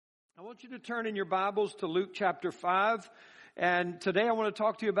I want you to turn in your Bibles to Luke chapter 5. And today I want to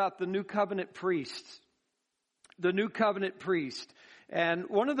talk to you about the New Covenant priest. The New Covenant priest. And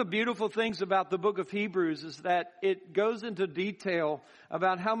one of the beautiful things about the book of Hebrews is that it goes into detail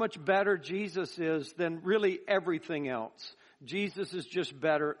about how much better Jesus is than really everything else. Jesus is just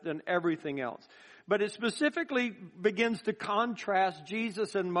better than everything else. But it specifically begins to contrast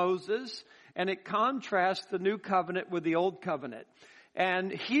Jesus and Moses, and it contrasts the New Covenant with the Old Covenant.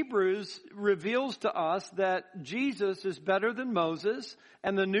 And Hebrews reveals to us that Jesus is better than Moses,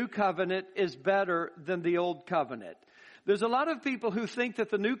 and the New Covenant is better than the Old Covenant. There's a lot of people who think that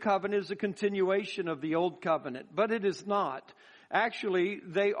the New Covenant is a continuation of the Old Covenant, but it is not. Actually,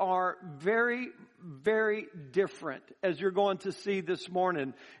 they are very, very different, as you're going to see this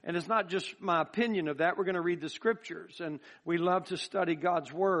morning. And it's not just my opinion of that. We're going to read the scriptures, and we love to study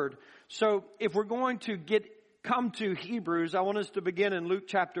God's Word. So if we're going to come to Hebrews, I want us to begin in Luke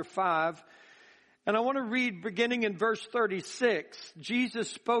chapter 5. And I want to read beginning in verse 36. Jesus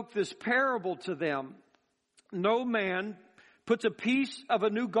spoke this parable to them. No man puts a piece of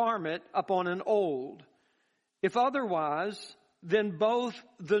a new garment upon an old. If otherwise, then both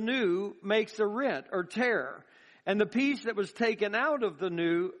the new makes a rent or tear, and the piece that was taken out of the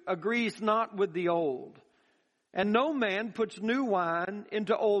new agrees not with the old. And no man puts new wine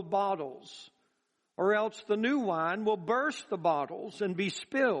into old bottles, or else the new wine will burst the bottles and be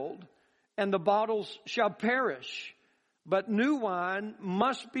spilled, and the bottles shall perish. But new wine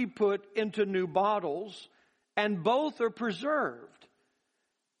must be put into new bottles, and both are preserved.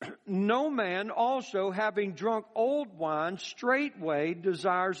 No man also, having drunk old wine, straightway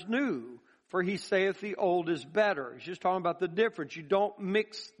desires new, for he saith the old is better. He's just talking about the difference. You don't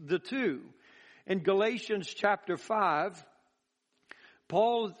mix the two. In Galatians chapter 5,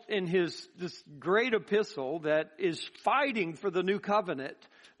 Paul, in this great epistle that is fighting for the new covenant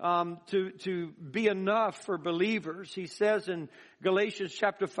to be enough for believers, he says in Galatians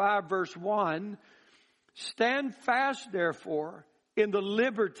chapter 5 verse 1, "Stand fast, therefore, in the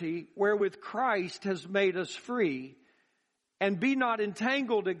liberty wherewith Christ has made us free, and be not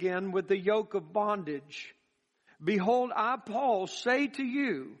entangled again with the yoke of bondage. Behold, I, Paul, say to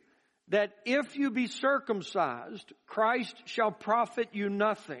you, that if you be circumcised, Christ shall profit you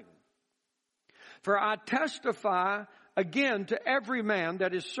nothing. For I testify again to every man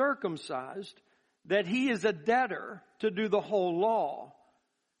that is circumcised, that he is a debtor to do the whole law.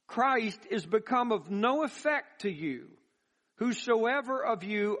 Christ is become of no effect to you, whosoever of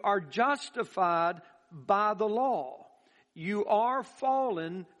you are justified by the law. You are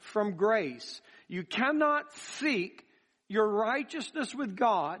fallen from grace. You cannot seek your righteousness with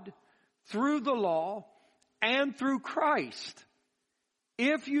God through the law and through Christ.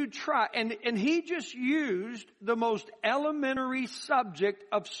 If you try," and he just used the most elementary subject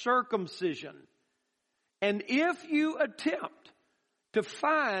of circumcision. "And if you attempt to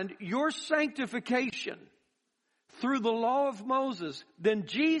find your sanctification through the law of Moses, then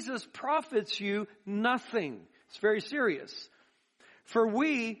Jesus profits you nothing." It's very serious. "For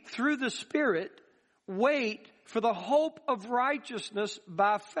we, through the Spirit, wait for the hope of righteousness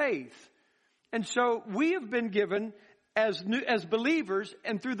by faith." And so we have been given, as believers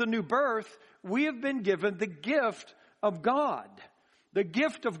and through the new birth, we have been given the gift of God. The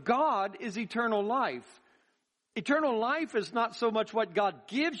gift of God is eternal life. Eternal life is not so much what God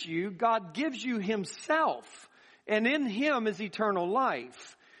gives you Himself. And in Him is eternal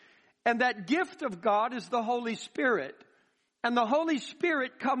life. And that gift of God is the Holy Spirit. And the Holy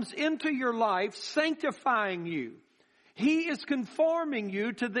Spirit comes into your life, sanctifying you. He is conforming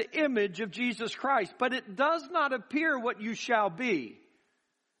you to the image of Jesus Christ. But it does not appear what you shall be.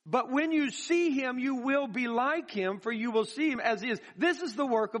 But when you see Him, you will be like Him, for you will see Him as He is. This is the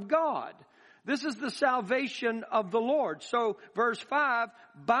work of God. This is the salvation of the Lord. So, verse 5,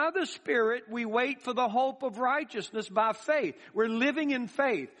 "By the Spirit we wait for the hope of righteousness by faith." We're living in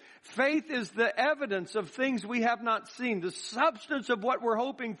faith. Faith is the evidence of things we have not seen, the substance of what we're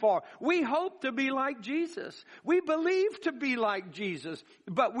hoping for. We hope to be like Jesus. We believe to be like Jesus.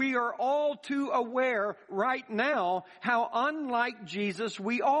 But we are all too aware right now how unlike Jesus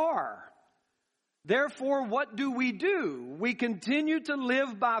we are. Therefore, what do? We continue to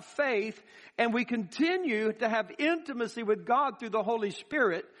live by faith, and we continue to have intimacy with God through the Holy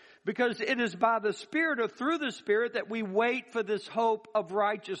Spirit, because it is by the Spirit or through the Spirit that we wait for this hope of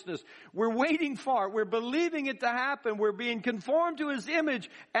righteousness. We're waiting for it. We're believing it to happen. We're being conformed to His image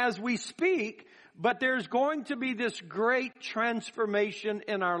as we speak, but there's going to be this great transformation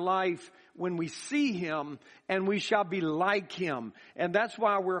in our life when we see Him, and we shall be like Him. And that's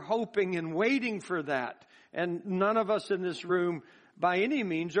why we're hoping and waiting for that. And none of us in this room by any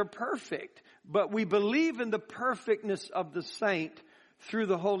means are perfect, but we believe in the perfectness of the saint through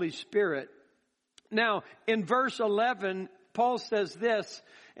the Holy Spirit. Now, in verse 11, Paul says this,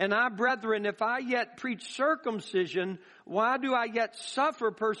 and I, brethren, if I yet preach circumcision, why do I yet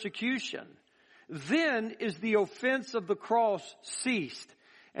suffer persecution? Then is the offense of the cross ceased.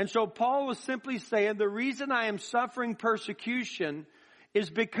 And so Paul was simply saying the reason I am suffering persecution is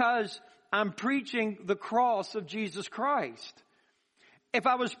because I'm preaching the cross of Jesus Christ. If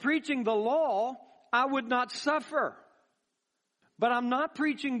I was preaching the law, I would not suffer. But I'm not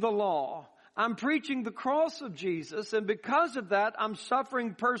preaching the law. I'm preaching the cross of Jesus, and because of that, I'm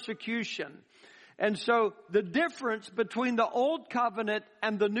suffering persecution. And so the difference between the old covenant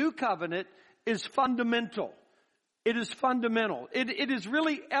and the new covenant is fundamental. It is fundamental. It is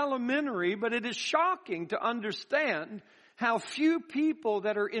really elementary, but it is shocking to understand how few people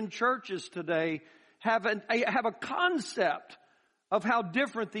that are in churches today have a concept of how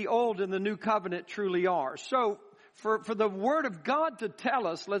different the old and the new covenant truly are. So for the Word of God to tell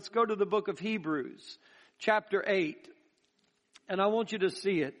us, let's go to the book of Hebrews, chapter 8. And I want you to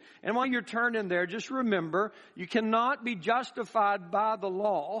see it. And while you're turning there, just remember, you cannot be justified by the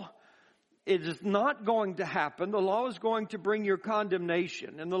law. It is not going to happen. The law is going to bring your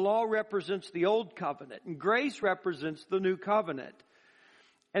condemnation. And the law represents the old covenant. And grace represents the new covenant.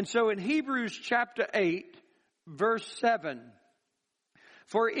 And so in Hebrews chapter 8, verse 7,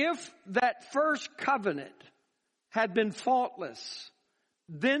 for if that first covenant had been faultless,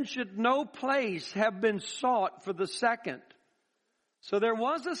 then should no place have been sought for the second. So there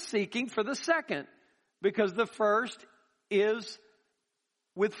was a seeking for the second, because the first is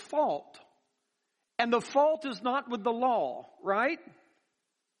with fault. And the fault is not with the law, right?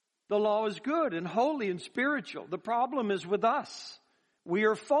 The law is good and holy and spiritual. The problem is with us. We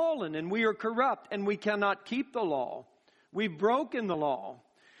are fallen and we are corrupt and we cannot keep the law. We've broken the law.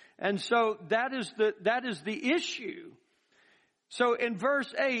 And so that is the issue. So in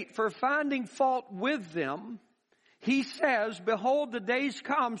verse 8, for finding fault with them, he says, behold, the days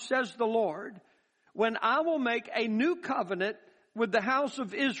come, says the Lord, when I will make a new covenant with the house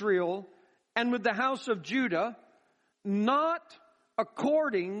of Israel and with the house of Judah, not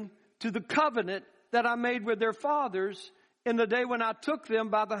according to the covenant that I made with their fathers in the day when I took them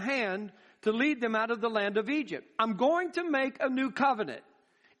by the hand to lead them out of the land of Egypt. I'm going to make a new covenant.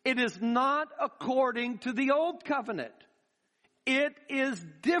 It is not according to the old covenant. It is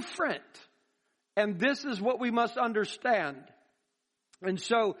different. And this is what we must understand. And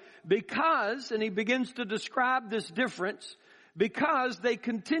so, because, and he begins to describe this difference, because they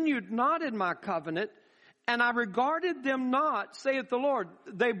continued not in my covenant, and I regarded them not, saith the Lord.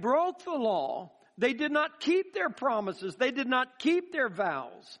 They broke the law. They did not keep their promises. They did not keep their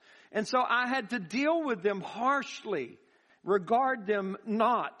vows. And so I had to deal with them harshly. Regard them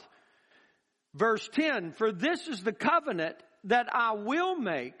not. Verse 10, for this is the covenant that I will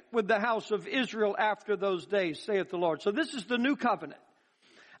make with the house of Israel after those days, saith the Lord. So this is the new covenant.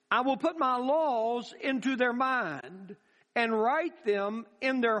 I will put my laws into their mind and write them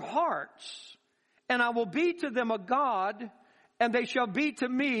in their hearts. And I will be to them a God, and they shall be to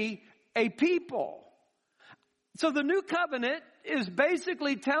me a people. So the new covenant is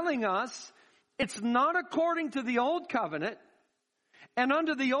basically telling us it's not according to the old covenant. And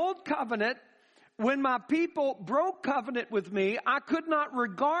under the old covenant, when my people broke covenant with me, I could not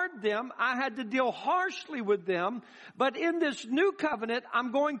regard them. I had to deal harshly with them. But in this new covenant,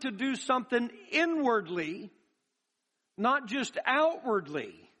 I'm going to do something inwardly, not just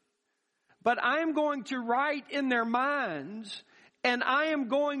outwardly. But I am going to write in their minds, and I am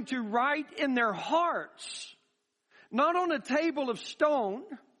going to write in their hearts, not on a table of stone,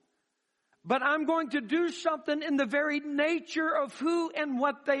 but I'm going to do something in the very nature of who and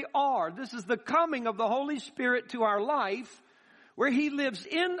what they are. This is the coming of the Holy Spirit to our life, where He lives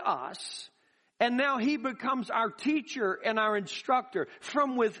in us, and now He becomes our teacher and our instructor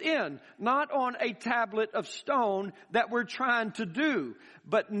from within, not on a tablet of stone that we're trying to do.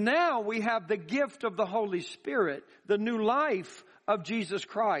 But now we have the gift of the Holy Spirit, the new life of Jesus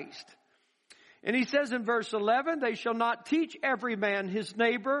Christ. And he says in verse 11, they shall not teach every man his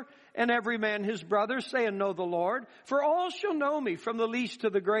neighbor and every man his brother, saying, know the Lord. For all shall know me, from the least to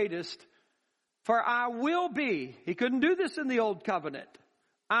the greatest. For I will be, he couldn't do this in the old covenant,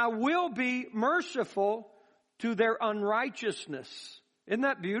 I will be merciful to their unrighteousness. Isn't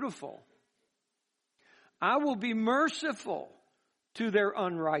that beautiful? I will be merciful to their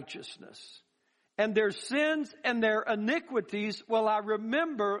unrighteousness. And their sins and their iniquities will I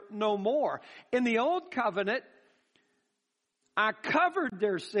remember no more. In the old covenant, I covered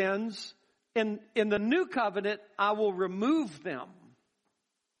their sins. In the new covenant, I will remove them.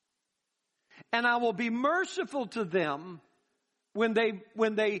 and I will be merciful to them when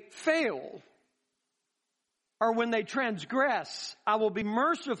they fail or when they transgress. I will be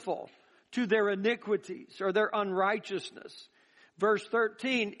merciful to their iniquities or their unrighteousness. Verse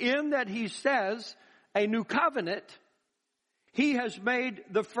 13, in that he says a new covenant, he has made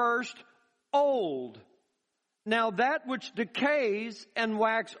the first old. Now that which decays and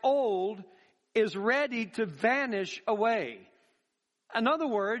wax old is ready to vanish away. In other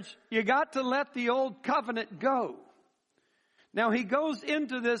words, you got to let the old covenant go. Now he goes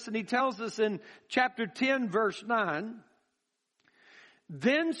into this and he tells us in chapter 10 verse 9,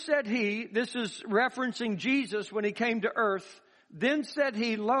 then said he, this is referencing Jesus when he came to earth, then said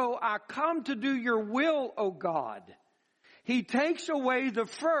he, lo, I come to do your will, O God. He takes away the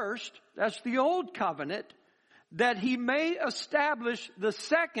first, that's the old covenant, that he may establish the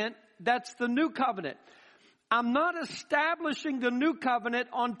second, that's the new covenant. I'm not establishing the new covenant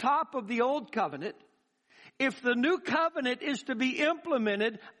on top of the old covenant. If the new covenant is to be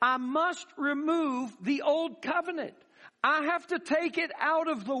implemented, I must remove the old covenant. I have to take it out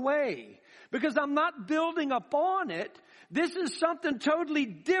of the way because I'm not building upon it. This is something totally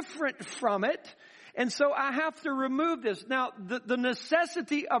different from it. And so I have to remove this. Now, the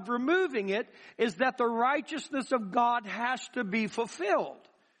necessity of removing it is that the righteousness of God has to be fulfilled.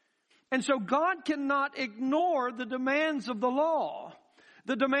 And so God cannot ignore the demands of the law.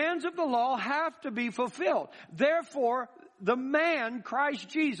 The demands of the law have to be fulfilled. Therefore, the man, Christ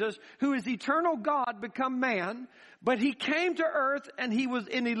Jesus, who is eternal God, become man, but he came to earth and he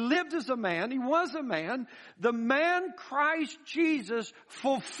lived as a man. He was a man. The man, Christ Jesus,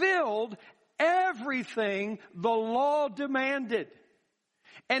 fulfilled everything the law demanded.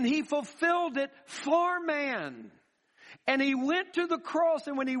 And he fulfilled it for man. And he went to the cross,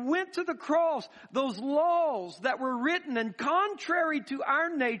 and when he went to the cross, those laws that were written and contrary to our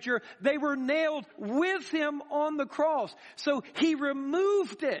nature, they were nailed with him on the cross. So he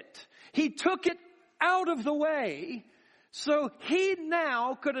removed it. He took it out of the way, so he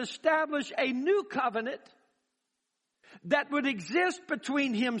now could establish a new covenant that would exist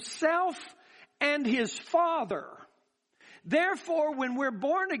between himself and his Father. Therefore, when we're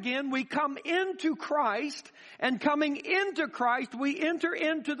born again, we come into Christ, and coming into Christ, we enter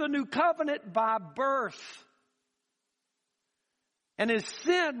into the new covenant by birth. And his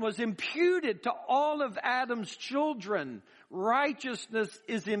sin was imputed to all of Adam's children. Righteousness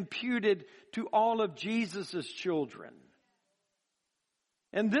is imputed to all of Jesus' children.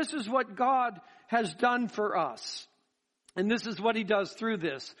 And this is what God has done for us. And this is what he does through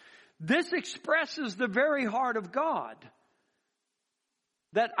this. This expresses the very heart of God.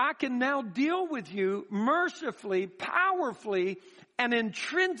 That I can now deal with you mercifully, powerfully, and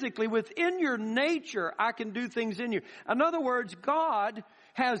intrinsically within your nature. I can do things in you. In other words, God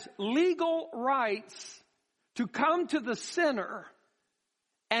has legal rights to come to the sinner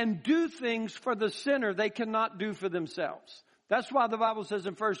and do things for the sinner they cannot do for themselves. That's why the Bible says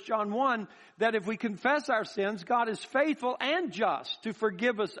in 1 John 1 that if we confess our sins, God is faithful and just to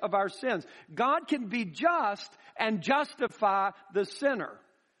forgive us of our sins. God can be just and justify the sinner.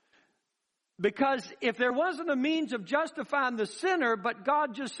 Because if there wasn't a means of justifying the sinner, but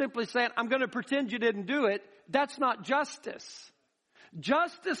God just simply saying, I'm going to pretend you didn't do it, that's not justice.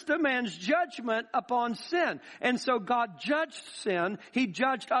 Justice demands judgment upon sin. And so God judged sin. He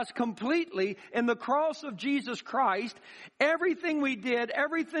judged us completely in the cross of Jesus Christ. Everything we did,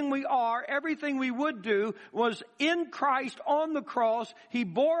 everything we are, everything we would do was in Christ on the cross. He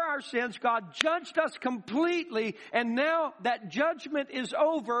bore our sins. God judged us completely. And now that judgment is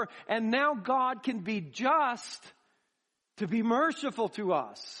over. And now God can be just to be merciful to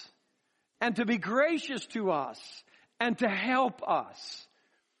us and to be gracious to us. And to help us.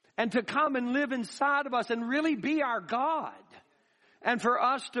 And to come and live inside of us and really be our God. And for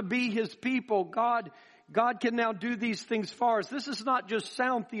us to be his people. God can now do these things for us. This is not just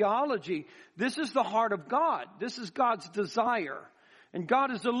sound theology. This is the heart of God. This is God's desire. And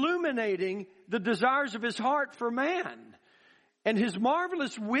God is illuminating the desires of his heart for man. And his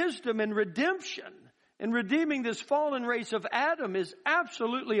marvelous wisdom and redemption and redeeming this fallen race of Adam is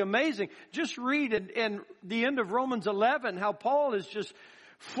absolutely amazing. Just read in the end of Romans 11 how Paul is just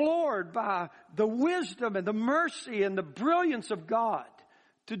floored by the wisdom and the mercy and the brilliance of God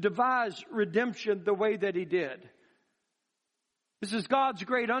to devise redemption the way that he did. This is God's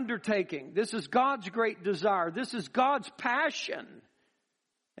great undertaking. This is God's great desire. This is God's passion.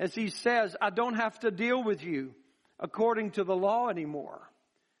 As he says, I don't have to deal with you according to the law anymore.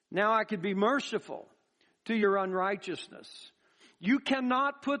 Now I can be merciful to your unrighteousness. You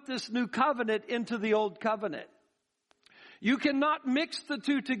cannot put this new covenant into the old covenant. You cannot mix the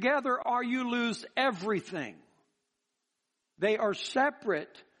two together or you lose everything. They are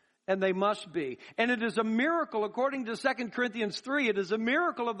separate and they must be. And it is a miracle, according to 2 Corinthians 3, it is a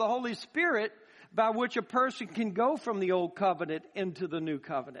miracle of the Holy Spirit by which a person can go from the old covenant into the new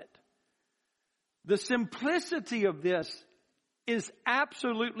covenant. The simplicity of this is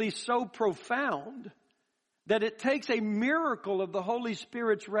absolutely so profound that it takes a miracle of the Holy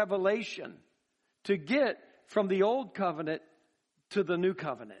Spirit's revelation to get from the old covenant to the new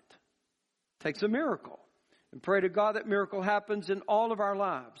covenant. It takes a miracle. And pray to God that miracle happens in all of our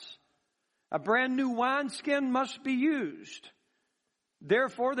lives. A brand new wineskin must be used.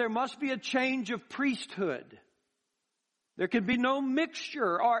 Therefore, there must be a change of priesthood. There can be no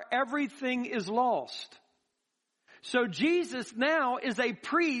mixture or everything is lost. So Jesus now is a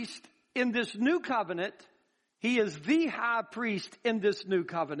priest in this new covenant. He is the high priest in this new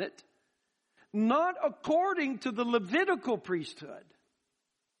covenant, not according to the Levitical priesthood,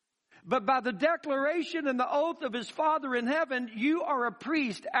 but by the declaration and the oath of his Father in heaven, you are a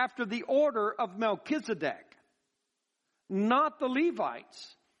priest after the order of Melchizedek, not the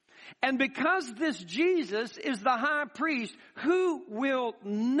Levites. And because this Jesus is the high priest who will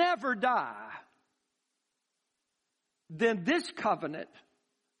never die, then this covenant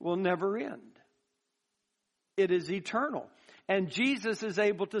will never end. It is eternal. And Jesus is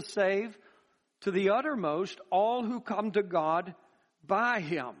able to save to the uttermost all who come to God by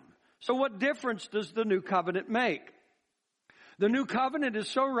him. So what difference does the new covenant make? The new covenant is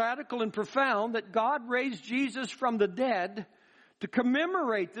so radical and profound that God raised Jesus from the dead to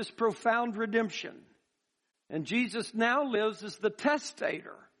commemorate this profound redemption. And Jesus now lives as the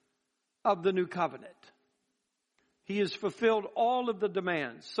testator of the new covenant. He has fulfilled all of the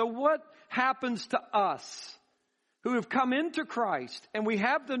demands. So what happens to us who have come into Christ and we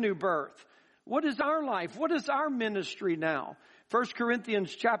have the new birth? What is our life? What is our ministry now? 1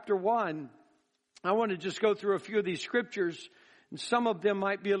 Corinthians chapter 1. I want to just go through a few of these scriptures, and some of them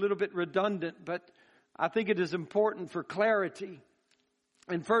might be a little bit redundant, but I think it is important for clarity.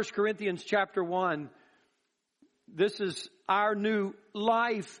 In 1 Corinthians chapter 1, this is our new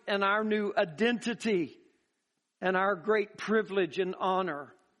life and our new identity and our great privilege and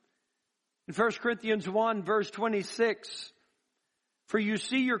honor. In 1 Corinthians 1, verse 26, for you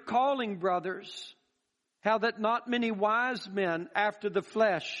see your calling, brothers, how that not many wise men after the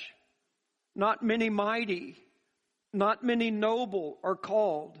flesh, not many mighty, not many noble are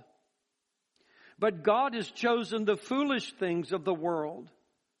called. But God has chosen the foolish things of the world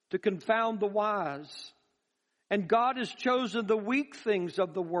to confound the wise. And God has chosen the weak things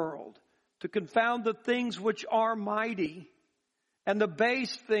of the world to confound the things which are mighty, and the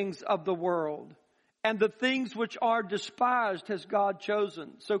base things of the world, and the things which are despised has God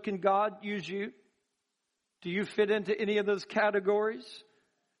chosen. So can God use you? Do you fit into any of those categories?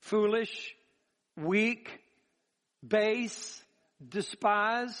 Foolish, weak, base,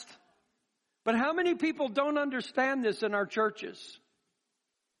 despised. But how many people don't understand this in our churches?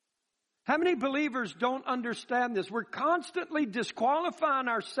 How many believers don't understand this? We're constantly disqualifying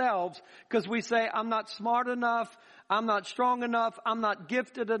ourselves because we say, I'm not smart enough, I'm not strong enough, I'm not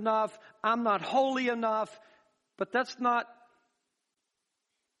gifted enough, I'm not holy enough. But that's not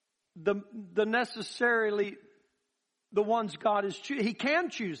the necessarily the ones God is choosing. He can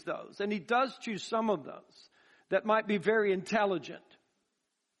choose those, and he does choose some of those that might be very intelligent,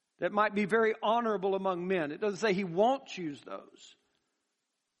 that might be very honorable among men. It doesn't say he won't choose those.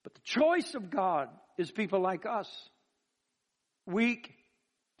 But the choice of God is people like us. Weak,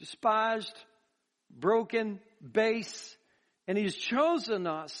 despised, broken, base. And he's chosen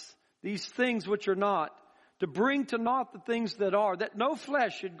us, these things which are not, to bring to naught the things that are, that no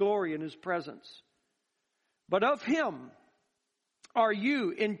flesh should glory in his presence. But of him are you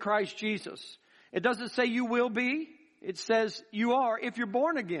in Christ Jesus. It doesn't say you will be. It says you are if you're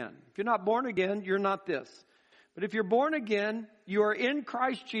born again. If you're not born again, you're not this. But if you're born again, you are in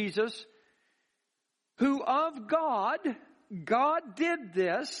Christ Jesus, who of God did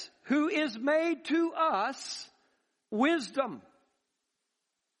this, who is made to us wisdom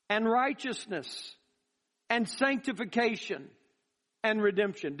and righteousness and sanctification and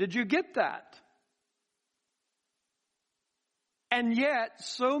redemption. Did you get that? And yet,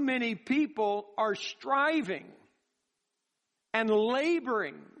 so many people are striving and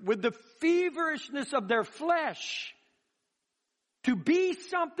laboring with the feverishness of their flesh to be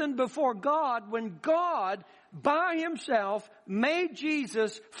something before God when God, by himself, made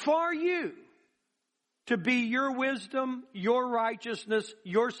Jesus for you to be your wisdom, your righteousness,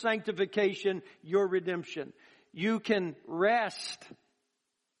 your sanctification, your redemption. You can rest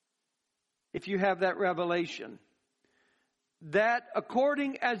if you have that revelation. that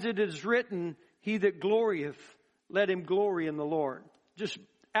according as it is written, he that glorieth, let him glory in the Lord. Just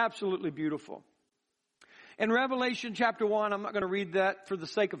absolutely beautiful. In Revelation chapter 1, I'm not going to read that for the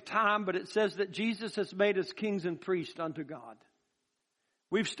sake of time, but it says that Jesus has made us kings and priests unto God.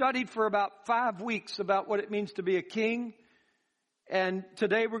 We've studied for about 5 weeks about what it means to be a king. And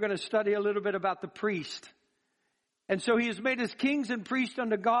today we're going to study a little bit about the priest. And so he has made us kings and priests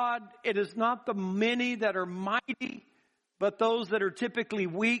unto God. It is not the many that are mighty, but those that are typically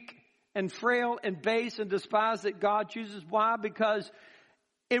weak and frail and base and despised that God chooses. Why? Because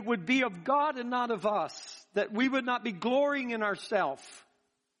it would be of God and not of us, that we would not be glorying in ourselves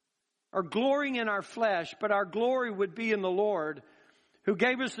or glorying in our flesh, but our glory would be in the Lord, who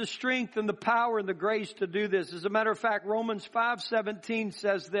gave us the strength and the power and the grace to do this. As a matter of fact, Romans 5:17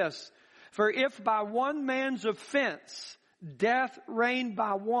 says this, for if by one man's offense death reigned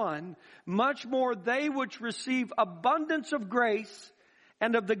by one, much more they which receive abundance of grace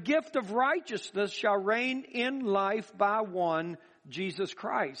and of the gift of righteousness shall reign in life by one, Jesus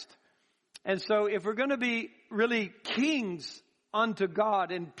Christ. And so if we're going to be really kings unto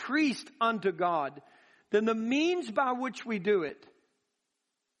God and priests unto God, then the means by which we do it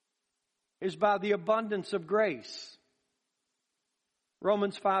is by the abundance of grace.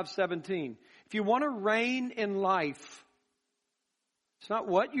 Romans 5:17. If you want to reign in life, it's not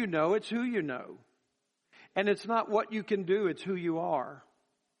what you know, it's who you know. And it's not what you can do, it's who you are.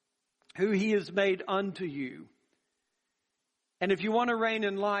 Who he has made unto you. And if you want to reign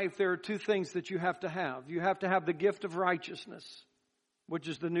in life, there are two things that you have to have. You have to have the gift of righteousness, which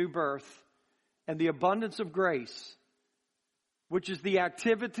is the new birth, and the abundance of grace, which is the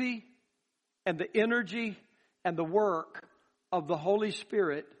activity and the energy and the work of the Holy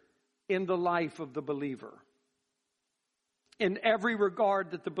Spirit in the life of the believer. In every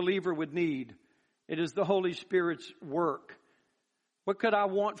regard that the believer would need, it is the Holy Spirit's work. What could I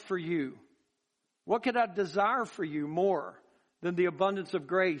want for you? What could I desire for you more than the abundance of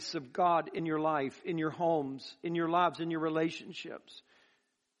grace of God in your life, in your homes, in your lives, in your relationships,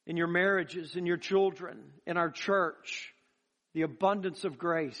 in your marriages, in your children, in our church? The abundance of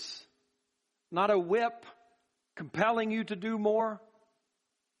grace. Not a whip compelling you to do more.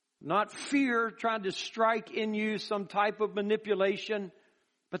 Not fear trying to strike in you some type of manipulation,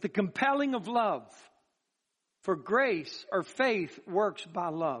 but the compelling of love. For grace or faith works by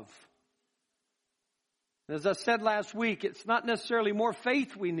love. As I said last week, it's not necessarily more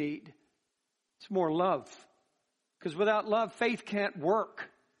faith we need. It's more love. Because without love, faith can't work.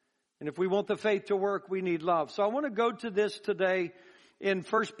 And if we want the faith to work, we need love. So I want to go to this today in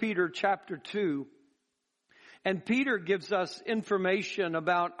 1 Peter chapter 2. And Peter gives us information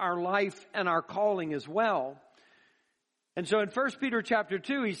about our life and our calling as well. And so in 1 Peter chapter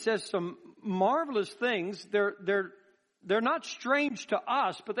 2, he says some marvelous things. They're not strange to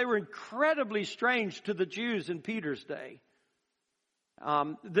us, but they were incredibly strange to the Jews in Peter's day.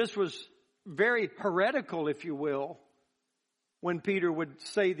 This was very heretical, if you will, when Peter would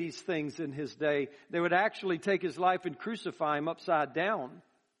say these things in his day. They would actually take his life and crucify him upside down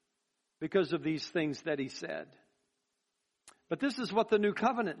because of these things that he said. But this is what the new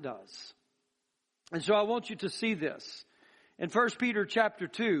covenant does. And so I want you to see this. In 1 Peter chapter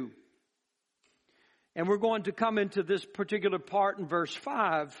 2, and we're going to come into this particular part in verse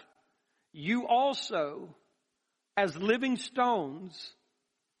 5. You also, as living stones,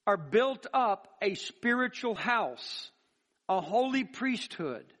 are built up a spiritual house, a holy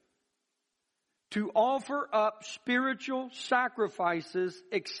priesthood, to offer up spiritual sacrifices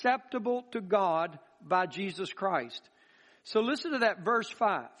acceptable to God by Jesus Christ. So listen to that verse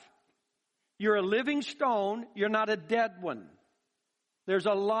 5. You're a living stone, you're not a dead one. There's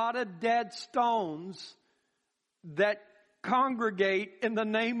a lot of dead stones that congregate in the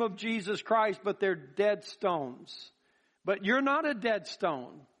name of Jesus Christ, but they're dead stones. But you're not a dead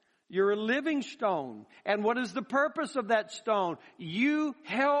stone. You're a living stone. And what is the purpose of that stone? You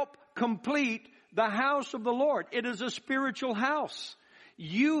help complete the house of the Lord. It is a spiritual house.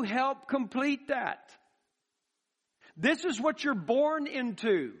 You help complete that. This is what you're born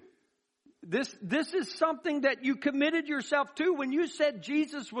into. This is something that you committed yourself to when you said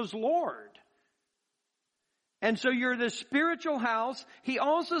Jesus was Lord. And so you're this spiritual house. He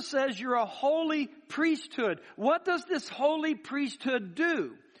also says you're a holy priesthood. What does this holy priesthood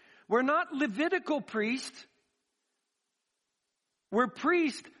do? We're not Levitical priests. We're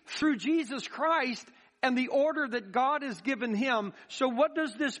priests through Jesus Christ and the order that God has given him. So what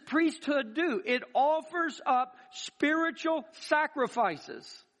does this priesthood do? It offers up spiritual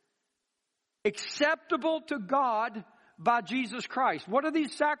sacrifices acceptable to God by Jesus Christ. What do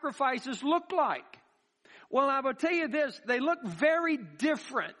these sacrifices look like? Well, I will tell you this, they look very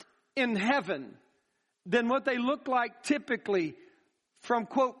different in heaven than what they look like typically from,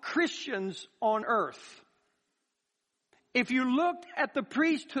 quote, Christians on earth. If you looked at the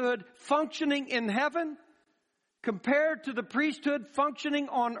priesthood functioning in heaven compared to the priesthood functioning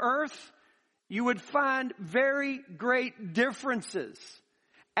on earth, you would find very great differences.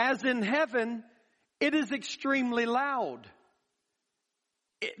 As in heaven, it is extremely loud.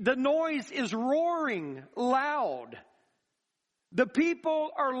 The noise is roaring loud. The people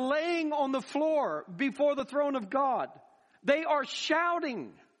are laying on the floor before the throne of God. They are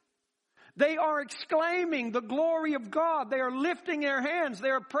shouting. They are exclaiming the glory of God. They are lifting their hands. They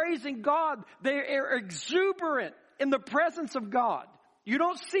are praising God. They are exuberant in the presence of God. You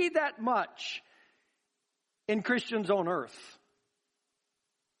don't see that much in Christians on earth.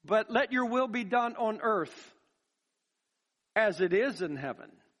 But let your will be done on earth as it is in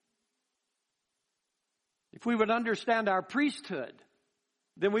heaven. If we would understand our priesthood,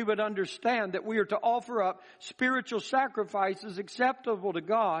 then we would understand that we are to offer up spiritual sacrifices acceptable to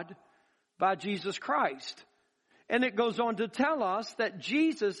God by Jesus Christ. And it goes on to tell us that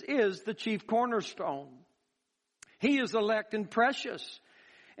Jesus is the chief cornerstone. He is elect and precious.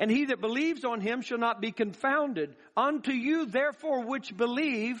 And he that believes on him shall not be confounded. Unto you, therefore, which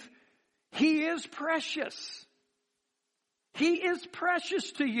believe, he is precious. He is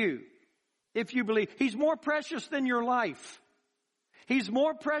precious to you if you believe. He's more precious than your life. He's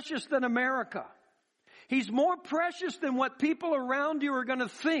more precious than America. He's more precious than what people around you are going to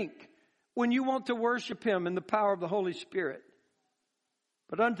think when you want to worship him in the power of the Holy Spirit.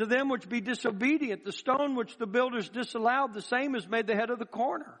 But unto them which be disobedient, the stone which the builders disallowed, the same is made the head of the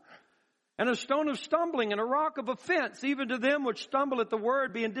corner. And a stone of stumbling and a rock of offense, even to them which stumble at the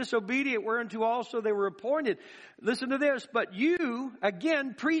word, being disobedient, whereunto also they were appointed. Listen to this. But you,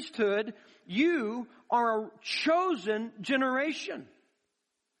 again, priesthood, you are a chosen generation.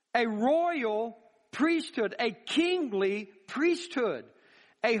 A royal priesthood, a kingly priesthood,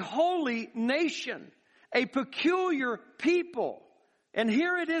 a holy nation, a peculiar people. And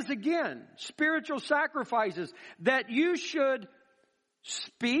here it is again, spiritual sacrifices, that you should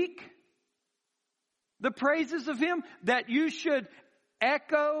speak the praises of him, that you should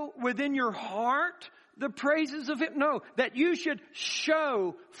echo within your heart the praises of him. No, that you should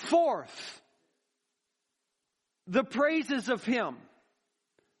show forth the praises of him.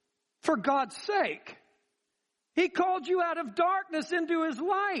 For God's sake. He called you out of darkness into his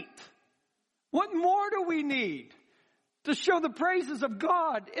light. What more do we need to show the praises of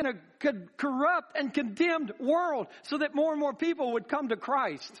God in a corrupt and condemned world so that more and more people would come to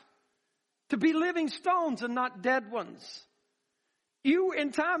Christ? To be living stones and not dead ones. You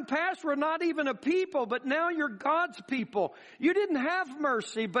in time past were not even a people, but now you're God's people. You didn't have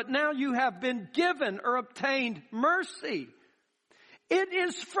mercy, but now you have been given or obtained mercy. It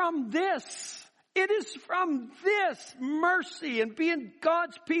is from this mercy and being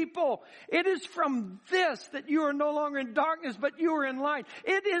God's people. It is from this that you are no longer in darkness, but you are in light.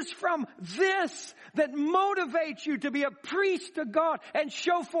 It is from this that motivates you to be a priest to God and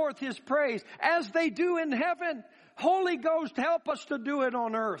show forth his praise as they do in heaven. Holy Ghost, help us to do it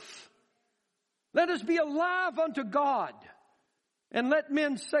on earth. Let us be alive unto God and let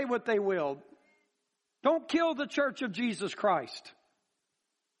men say what they will. Don't kill the church of Jesus Christ.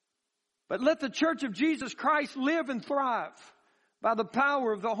 But let the church of Jesus Christ live and thrive by the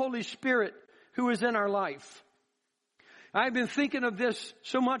power of the Holy Spirit who is in our life. I've been thinking of this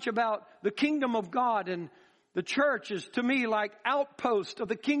so much about the kingdom of God, and the church is to me like outpost of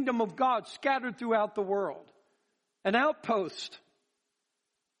the kingdom of God scattered throughout the world. An outpost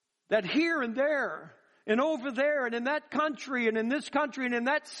that here and there and over there and in that country and in this country and in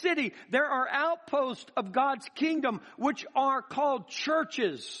that city, there are outposts of God's kingdom which are called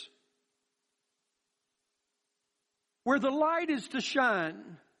churches. Where the light is to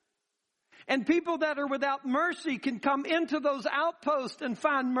shine. And people that are without mercy can come into those outposts and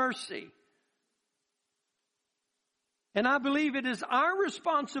find mercy. And I believe it is our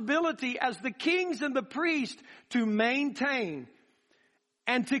responsibility as the kings and the priests to maintain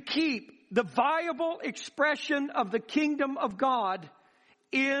and to keep the viable expression of the kingdom of God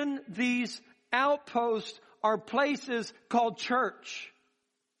in these outposts or places called church.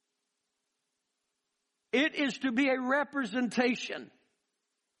 It is to be a representation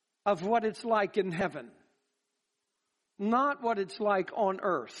of what it's like in heaven, not what it's like on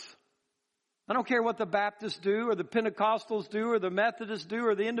earth. I don't care what the Baptists do or the Pentecostals do or the Methodists do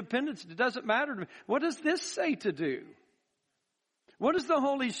or the Independents. It doesn't matter to me. What does this say to do? What does the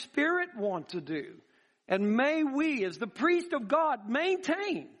Holy Spirit want to do? And may we, as the priest of God,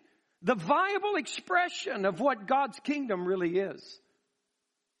 maintain the viable expression of what God's kingdom really is,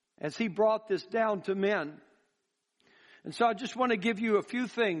 as he brought this down to men. And so I just want to give you a few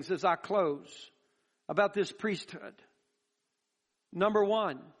things as I close about this priesthood. Number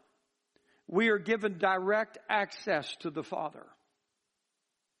one, we are given direct access to the Father.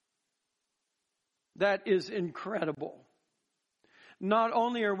 That is incredible. Not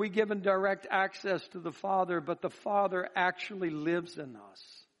only are we given direct access to the Father, but the Father actually lives in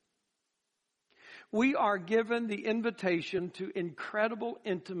us. We are given the invitation to incredible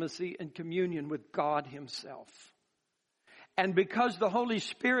intimacy and communion with God himself. And because the Holy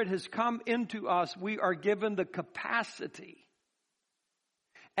Spirit has come into us, we are given the capacity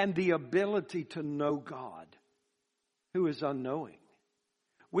and the ability to know God, who is unknowing.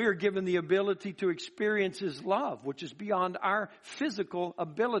 We are given the ability to experience his love, which is beyond our physical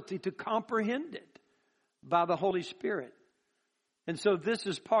ability to comprehend it, by the Holy Spirit. And so this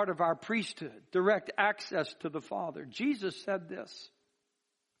is part of our priesthood, direct access to the Father. Jesus said this,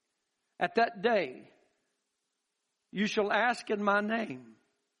 "At that day, you shall ask in my name.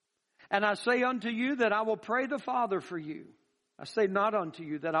 And I say unto you that I will pray the Father for you. I say not unto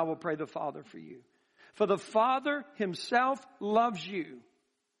you that I will pray the Father for you. For the Father himself loves you,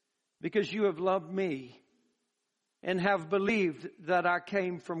 because you have loved me and have believed that I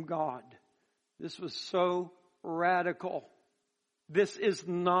came from God." This was so radical. This is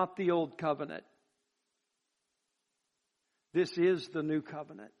not the old covenant. This is the new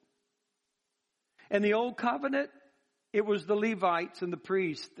covenant. In the old covenant, it was the Levites and the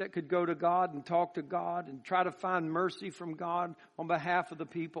priests that could go to God and talk to God and try to find mercy from God on behalf of the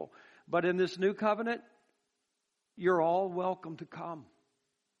people. But in this new covenant, you're all welcome to come.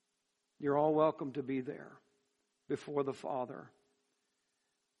 You're all welcome to be there before the Father.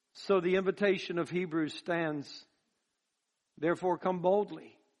 So the invitation of Hebrews stands, "Therefore come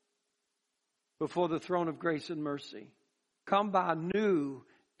boldly before the throne of grace and mercy." Come by a new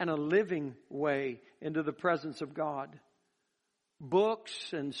and a living way into the presence of God.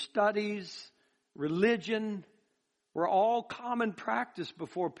 Books and studies, religion were all common practice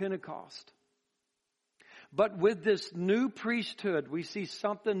before Pentecost. But with this new priesthood, we see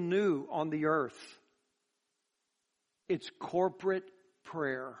something new on the earth. It's corporate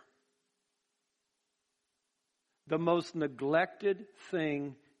prayer. The most neglected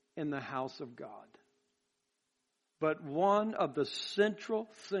thing in the house of God. But one of the central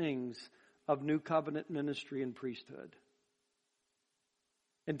things of New Covenant ministry and priesthood.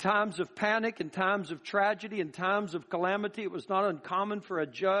 In times of panic, in times of tragedy, in times of calamity, it was not uncommon for a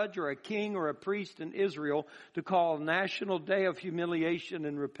judge or a king or a priest in Israel to call a national day of humiliation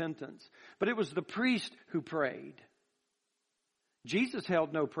and repentance. But it was the priest who prayed. Jesus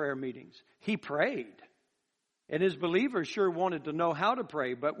held no prayer meetings. He prayed. And his believers sure wanted to know how to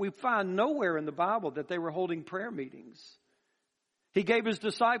pray, but we find nowhere in the Bible that they were holding prayer meetings. He gave his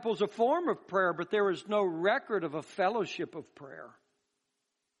disciples a form of prayer, but there is no record of a fellowship of prayer.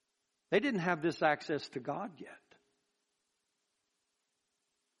 They didn't have this access to God yet.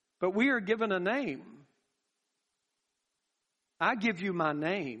 But we are given a name. I give you my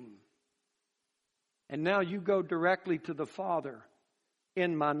name. And now you go directly to the Father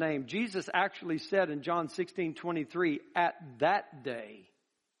in my name. Jesus actually said in John 16:23, "At that day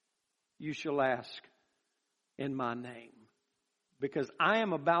you shall ask in my name." Because I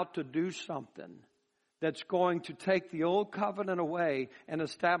am about to do something that's going to take the old covenant away and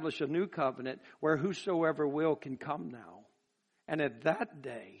establish a new covenant where whosoever will can come now. And at that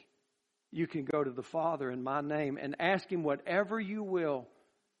day, you can go to the Father in my name and ask him whatever you will,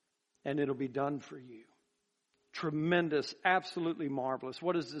 and it'll be done for you. Tremendous, absolutely marvelous.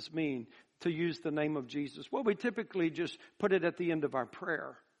 What does this mean, to use the name of Jesus? Well, we typically just put it at the end of our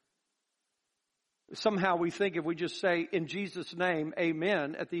prayer. Somehow we think if we just say, "In Jesus' name,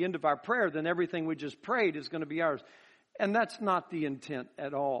 amen," at the end of our prayer, then everything we just prayed is going to be ours. And that's not the intent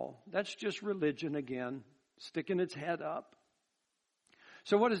at all. That's just religion again, sticking its head up.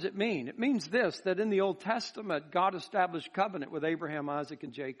 So what does it mean? It means this, that in the Old Testament, God established covenant with Abraham, Isaac,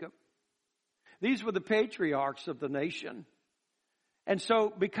 and Jacob. These were the patriarchs of the nation. And so,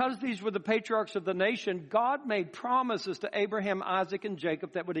 because these were the patriarchs of the nation, God made promises to Abraham, Isaac, and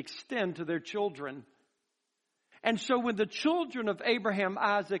Jacob that would extend to their children. And so when the children of Abraham,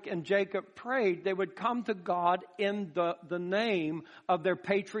 Isaac, and Jacob prayed, they would come to God in the name of their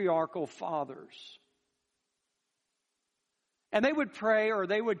patriarchal fathers. And they would pray, or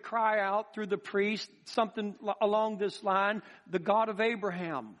they would cry out through the priest, something along this line: "The God of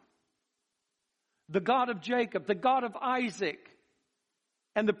Abraham, the God of Jacob, the God of Isaac."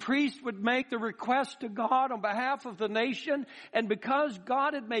 And the priest would make the request to God on behalf of the nation. And because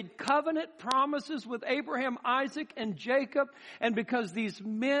God had made covenant promises with Abraham, Isaac, and Jacob, and because these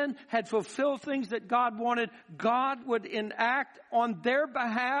men had fulfilled things that God wanted, God would enact on their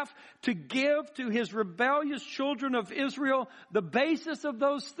behalf to give to His rebellious children of Israel the basis of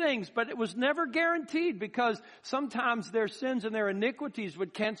those things. But it was never guaranteed, because sometimes their sins and their iniquities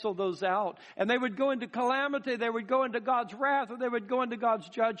would cancel those out. And they would go into calamity, they would go into God's wrath, or they would go into God's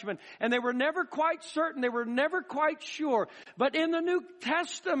judgment. And they were never quite certain. They were never quite sure. But in the New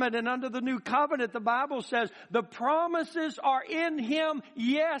Testament and under the New Covenant, the Bible says the promises are in Him,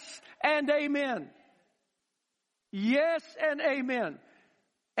 yes and amen. Yes and amen.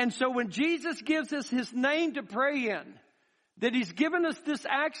 And so when Jesus gives us His name to pray in, that He's given us this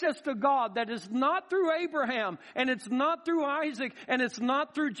access to God that is not through Abraham, and it's not through Isaac, and it's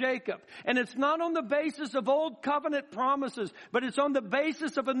not through Jacob. And it's not on the basis of old covenant promises, but it's on the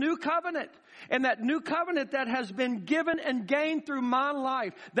basis of a new covenant. And that new covenant that has been given and gained through my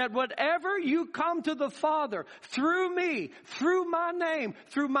life, that whatever you come to the Father through me, through my name,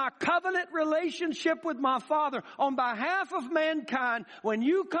 through my covenant relationship with my Father, on behalf of mankind, when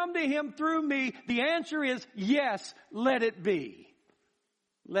you come to Him through me, the answer is yes, let it be.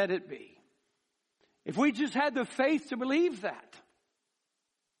 Let it be. If we just had the faith to believe that,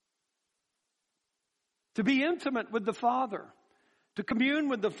 to be intimate with the Father, to commune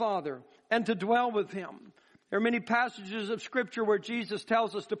with the Father, and to dwell with Him. There are many passages of Scripture where Jesus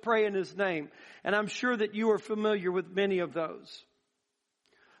tells us to pray in His name, and I'm sure that you are familiar with many of those.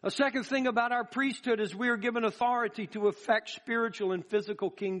 A second thing about our priesthood is we are given authority to affect spiritual and physical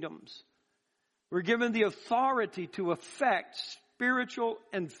kingdoms. We're given the authority to affect spiritual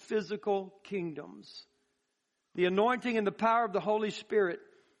and physical kingdoms. The anointing and the power of the Holy Spirit.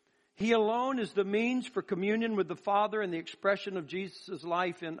 He alone is the means for communion with the Father and the expression of Jesus'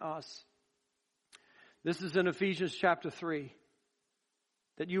 life in us. This is in Ephesians chapter 3.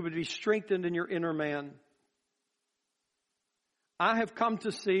 That you would be strengthened in your inner man. I have come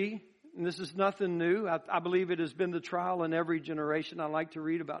to see, and this is nothing new, I believe it has been the trial in every generation. I like to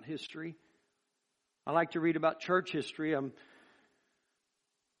read about history. I like to read about church history. I'm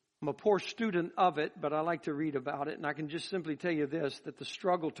a poor student of it, but I like to read about it. And I can just simply tell you this, that the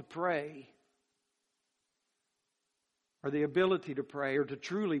struggle to pray, or the ability to pray, or to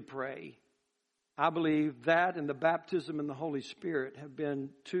truly pray, I believe that and the baptism in the Holy Spirit have been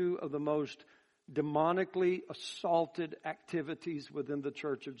two of the most demonically assaulted activities within the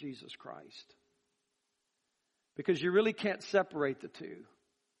Church of Jesus Christ. Because you really can't separate the two.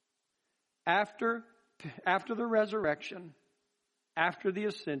 After the resurrection, after the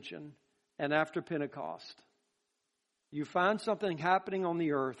ascension, and after Pentecost, you find something happening on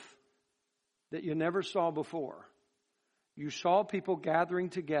the earth that you never saw before. You saw people gathering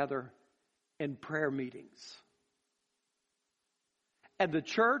together in prayer meetings. And the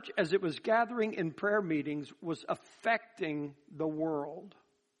church, as it was gathering in prayer meetings, was affecting the world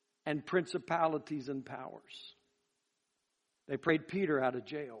and principalities and powers. They prayed Peter out of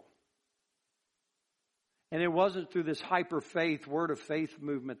jail. And it wasn't through this hyper-faith, word of faith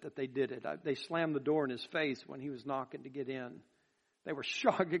movement that they did it. They slammed the door in his face when he was knocking to get in. They were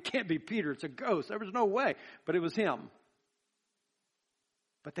shocked. It can't be Peter. It's a ghost. There was no way. But it was him.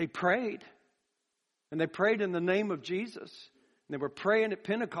 But they prayed. And they prayed in the name of Jesus. And they were praying at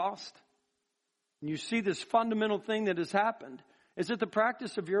Pentecost. And you see this fundamental thing that has happened. Is it the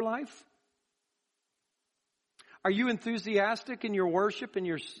practice of your life? Are you enthusiastic in your worship and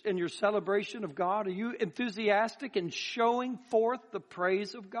your celebration of God? Are you enthusiastic in showing forth the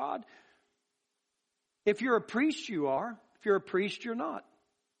praise of God? If you're a priest, you are. If you're a priest, you're not.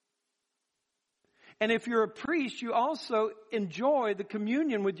 And if you're a priest, you also enjoy the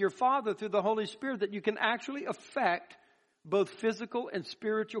communion with your Father through the Holy Spirit, that you can actually affect both physical and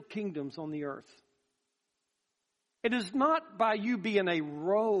spiritual kingdoms on the earth. It is not by you being a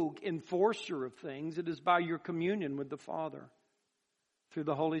rogue enforcer of things. It is by your communion with the Father through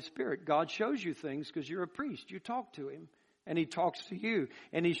the Holy Spirit. God shows you things because you're a priest. You talk to Him and He talks to you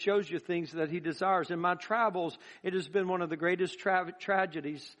and He shows you things that He desires. In my travels, it has been one of the greatest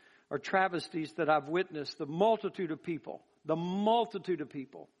tragedies or travesties that I've witnessed. The multitude of people. And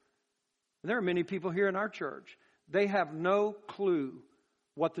there are many people here in our church. They have no clue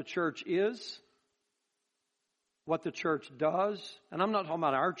what the church is, what the church does, and I'm not talking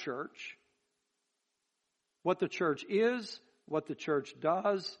about our church. What the church is, what the church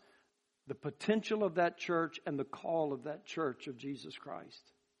does, the potential of that church, and the call of that church of Jesus Christ.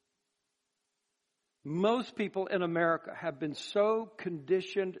 Most people in America have been so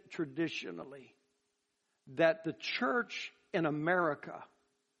conditioned traditionally that the church in America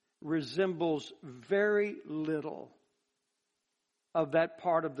resembles very little of that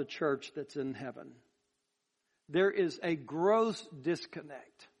part of the church that's in heaven. There is a gross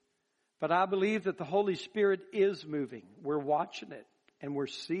disconnect. But I believe that the Holy Spirit is moving. We're watching it and we're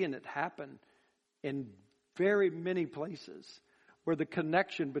seeing it happen in very many places where the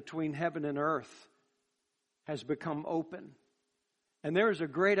connection between heaven and earth has become open. And there is a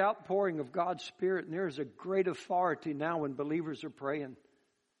great outpouring of God's Spirit, and there is a great authority now when believers are praying.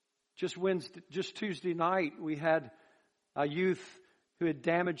 Just Tuesday night, we had a youth who had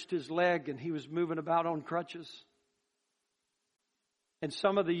damaged his leg, and he was moving about on crutches. And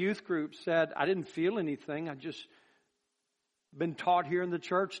some of the youth group said, I didn't feel anything. I just been taught here in the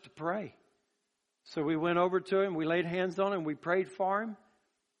church to pray. So we went over to him, we laid hands on him, we prayed for him,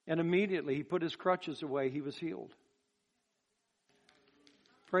 and immediately he put his crutches away. He was healed.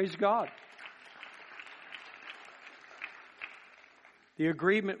 Praise God. The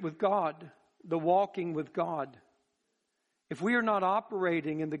agreement with God, the walking with God. If we are not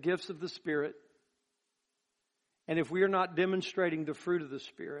operating in the gifts of the Spirit, and if we are not demonstrating the fruit of the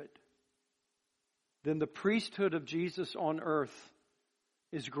Spirit, then the priesthood of Jesus on earth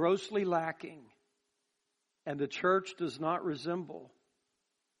is grossly lacking, and the church does not resemble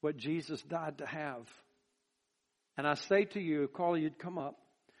what Jesus died to have. And I say to you, Carla, you'd come up,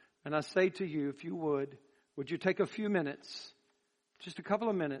 and I say to you, if you would you take a few minutes, just a couple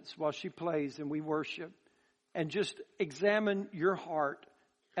of minutes while she plays and we worship, and just examine your heart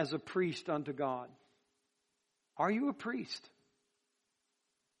as a priest unto God. Are you a priest?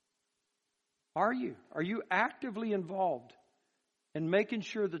 Are you? Are you actively involved in making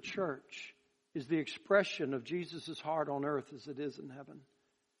sure the church is the expression of Jesus' heart on earth as it is in heaven?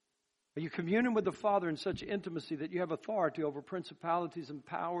 Are you communing with the Father in such intimacy that you have authority over principalities and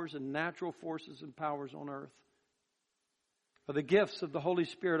powers and natural forces and powers on earth? Are the gifts of the Holy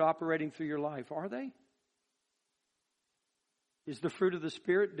Spirit operating through your life? Are they? Is the fruit of the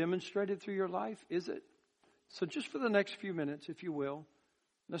Spirit demonstrated through your life? Is it? So just for the next few minutes, if you will,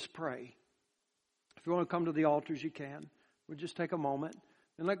 let's pray. If you want to come to the altars, you can. We'll just take a moment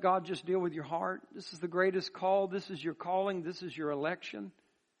and let God just deal with your heart. This is the greatest call. This is your calling. This is your election.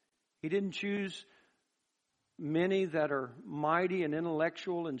 He didn't choose many that are mighty and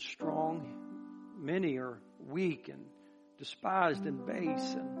intellectual and strong. Many are weak and despised and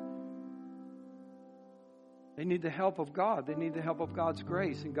base. And they need the help of God. They need the help of God's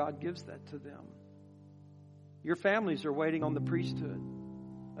grace, and God gives that to them. Your families are waiting on the priesthood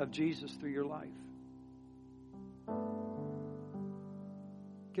of Jesus through your life.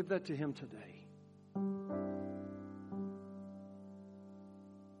 Give that to Him today.